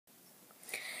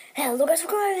Hello guys,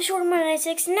 welcome back to the Short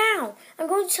 96. Now, I'm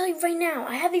going to tell you right now,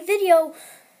 I have a video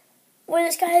where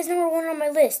this guy is #1 on my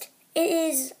list.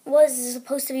 It was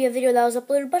supposed to be a video that was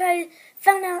uploaded, but I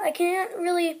found out I can't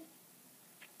really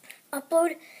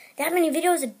upload that many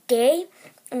videos a day.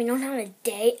 I mean, not a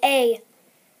day, I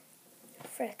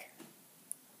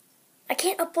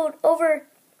can't upload over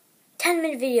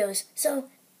 10-minute videos,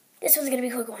 so this one's going to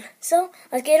be a quick one. So,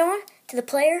 let's get on to the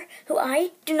player who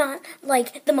I do not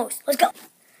like the most. Let's go!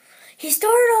 He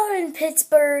started out in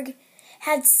Pittsburgh,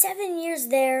 had 7 years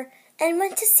there, and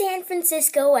went to San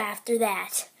Francisco after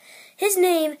that. His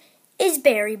name is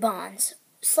Barry Bonds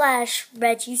 /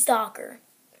 Reggie Stalker.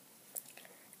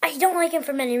 I don't like him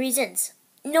for many reasons.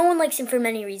 No one likes him for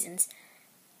many reasons.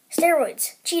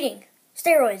 Steroids, cheating,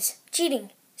 steroids, cheating,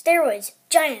 steroids,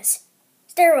 Giants,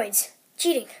 steroids,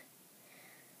 cheating.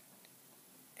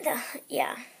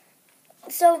 Yeah.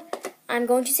 So, I'm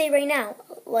going to say right now,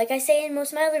 like I say in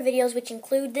most of my other videos, which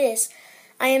include this,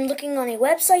 I am looking on a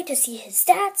website to see his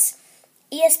stats,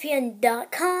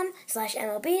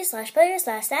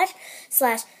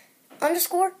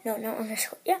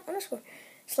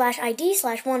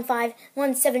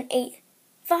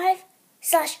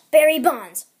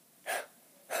 Bonds.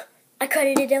 I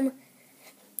credited him.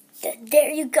 There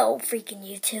you go, freaking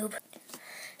YouTube.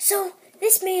 So,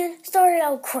 this man started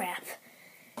out crap.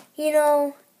 You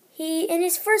know, he, in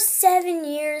his first 7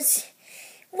 years,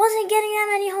 wasn't getting that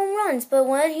many home runs, but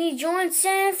when he joined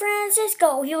San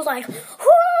Francisco, he was like,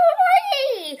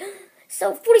 hooray!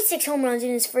 So, 46 home runs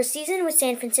in his first season with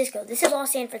San Francisco. This is all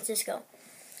San Francisco.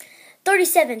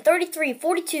 37, 33,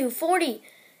 42, 40,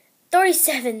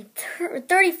 37,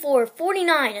 34,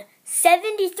 49,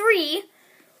 73,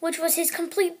 which was his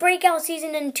complete breakout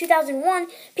season in 2001.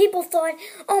 People thought,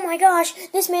 oh my gosh,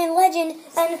 this man legend,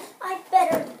 and I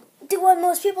better do what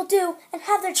most people do and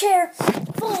have their chair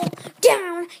fall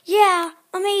down. Yeah,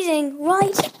 amazing,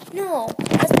 right? No,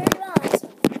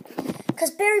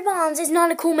 because Barry Bonds is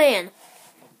not a cool man.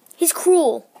 He's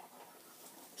cruel.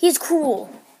 He's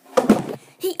cruel.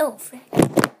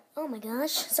 Oh my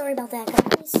gosh, sorry about that,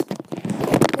 guys.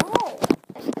 No.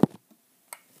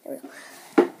 There we go.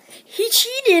 He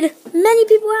cheated many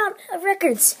people out of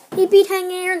records. He beat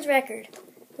Hank Aaron's record,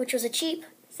 which was a cheap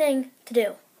thing to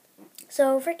do.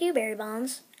 So, frick you, Barry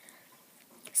Bonds.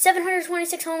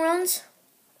 726 home runs.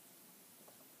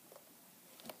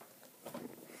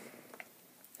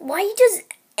 Why does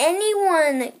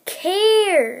anyone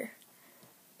care?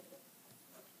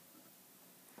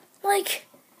 Like,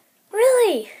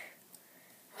 really?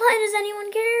 Why does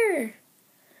anyone care?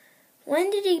 When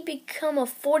did he become a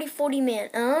 40-40 man?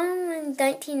 In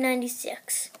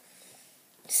 1996.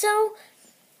 So,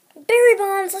 Barry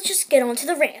Bonds, let's just get on to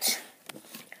the rant.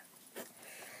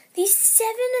 The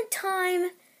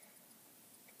 7-time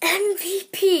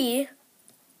MVP.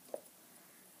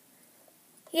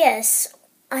 Yes,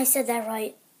 I said that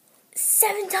right.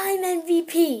 7-time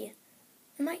MVP.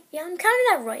 Yeah, I'm counting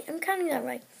that right.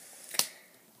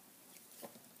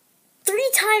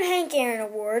 3-time Hank Aaron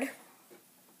Award.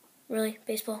 Really?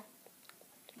 Baseball?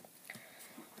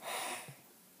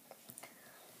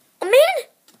 A man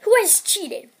who has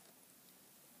cheated.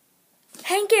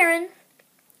 Hank Aaron.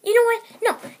 You know what?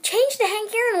 No, change the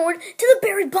Hank Aaron Award to the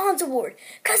Barry Bonds Award.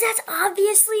 Because that's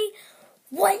obviously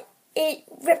what it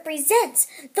represents.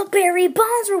 The Barry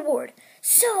Bonds Award.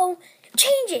 So,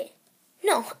 change it.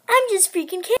 No, I'm just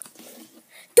freaking kidding.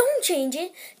 Don't change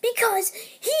it because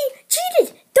he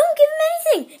cheated. Don't give him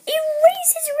anything.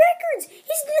 Erase his records.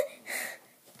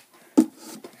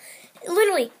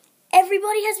 Literally,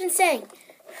 everybody has been saying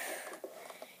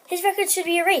his records should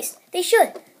be erased. They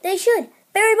should.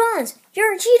 Barry Bonds,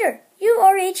 you're a cheater. You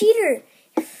are a cheater.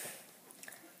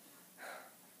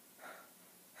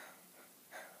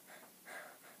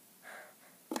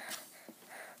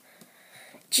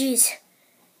 Jeez.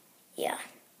 Yeah.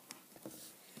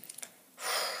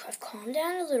 I've calmed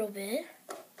down a little bit.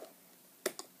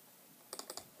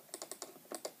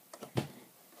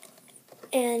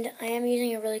 And I am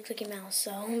using a really clicky mouse,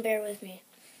 so bear with me.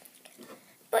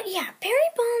 But yeah, Barry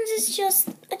Bonds is just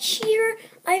a cheater.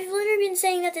 I've literally been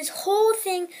saying that this whole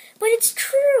thing, but it's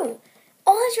true.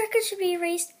 All his records should be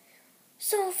erased.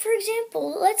 So, for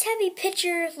example, let's have a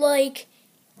pitcher like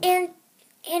Andy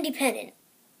Pettitte.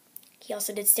 He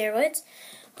also did steroids.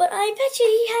 But I bet you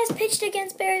he has pitched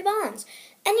against Barry Bonds.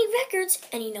 Any records,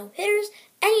 any no-hitters,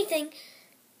 anything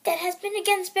that has been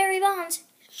against Barry Bonds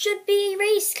should be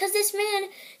erased, because this man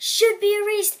should be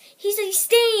erased. He's a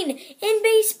stain in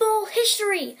baseball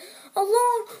history,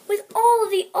 along with all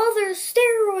of the other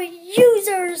steroid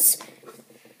users.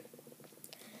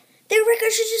 Their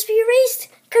records should just be erased,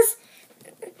 because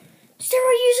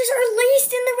Steroid users are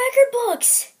laced in the record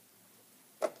books.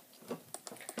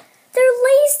 They're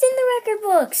laced in the record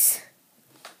books.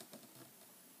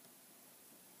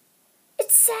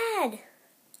 It's sad.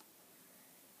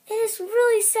 It is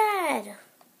really sad.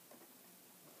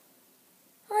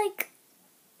 Like,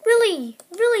 really,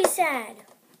 really sad.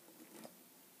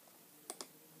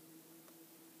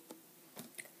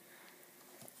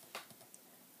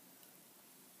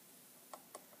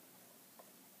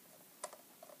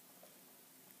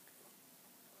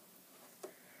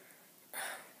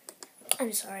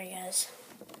 I'm sorry, guys.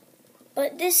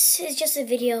 But this is just a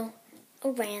video, a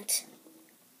rant,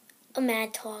 a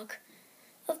mad talk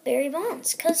of Barry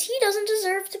Bonds. Because he doesn't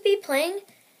deserve to be playing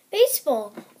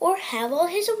baseball or have all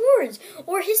his awards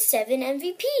or his 7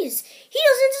 MVPs. He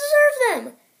doesn't deserve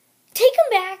them. Take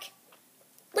them back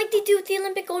like they do with the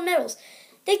Olympic gold medals.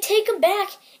 They take them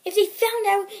back if they found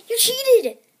out you cheated.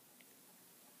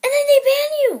 And then they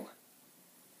ban you.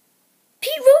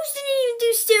 Pete Rose didn't even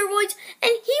do steroids,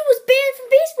 and he was banned from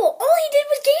baseball. All he did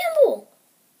was gamble.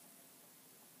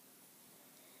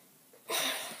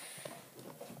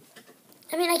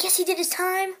 I mean, I guess he did his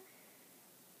time.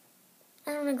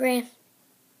 I don't agree.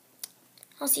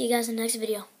 I'll see you guys in the next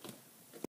video.